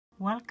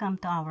Welcome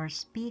to our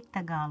Speak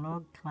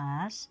Tagalog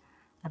class,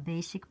 a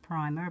basic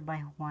primer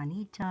by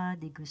Juanita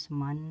de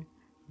Guzman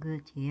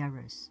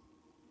Gutierrez.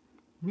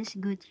 Miss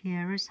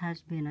Gutierrez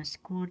has been a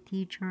school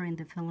teacher in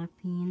the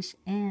Philippines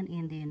and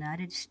in the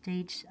United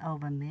States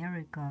of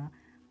America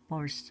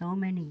for so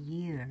many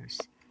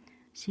years.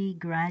 She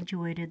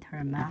graduated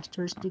her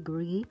master's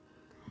degree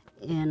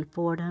in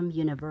Fordham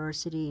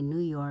University in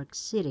New York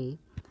City,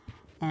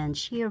 and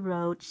she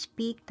wrote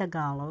Speak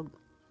Tagalog,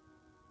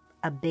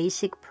 a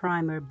basic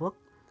primer book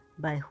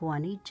by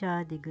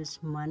Juanita de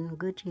Guzman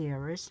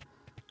Gutierrez,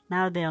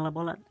 now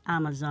available at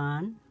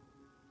Amazon,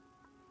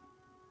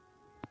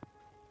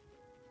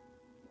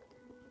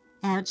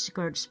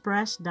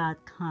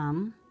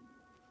 outskirtspress.com,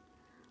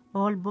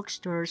 all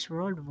bookstores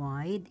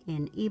worldwide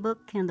in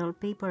ebook, Kindle,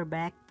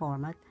 paperback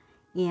format,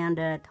 and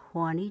at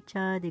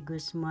Juanita de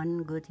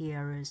Guzman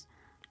Gutierrez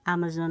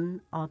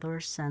Amazon Author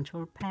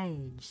Central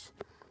page.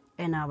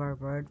 And our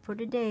word for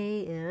today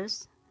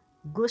is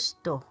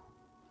gusto.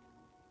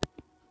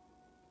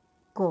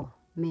 Ko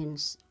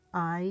means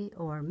I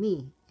or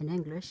me in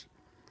English.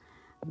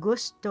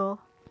 Gusto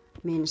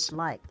means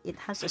like.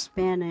 It has a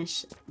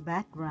Spanish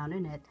background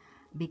in it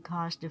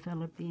because the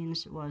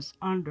Philippines was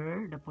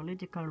under the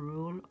political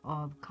rule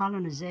of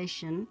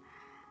colonization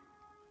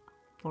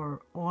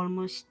for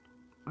almost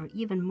or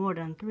even more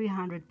than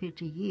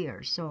 350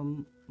 years.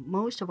 So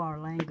most of our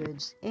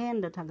language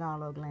and the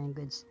Tagalog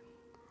language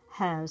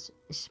has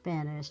a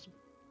Spanish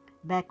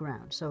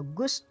background. So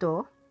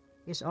gusto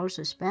is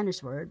also a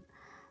Spanish word,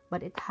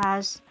 but it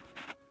has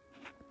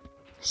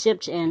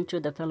shipped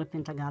into the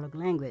Philippine Tagalog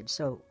language.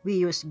 So we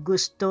use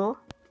gusto.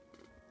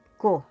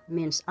 Ko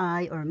means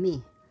I or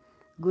me.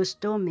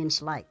 Gusto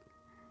means like.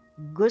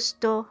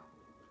 Gusto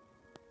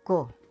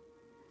ko.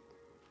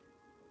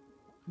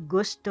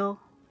 Gusto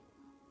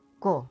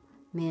ko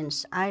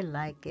means I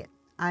like it.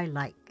 I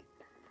like.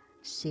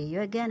 See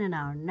you again in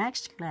our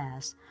next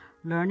class.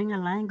 Learning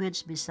a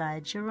language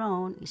besides your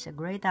own is a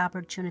great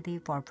opportunity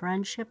for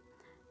friendship,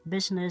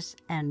 business,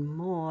 and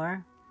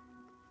more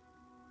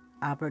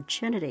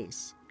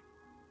opportunities.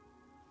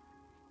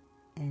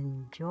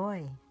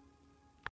 Enjoy.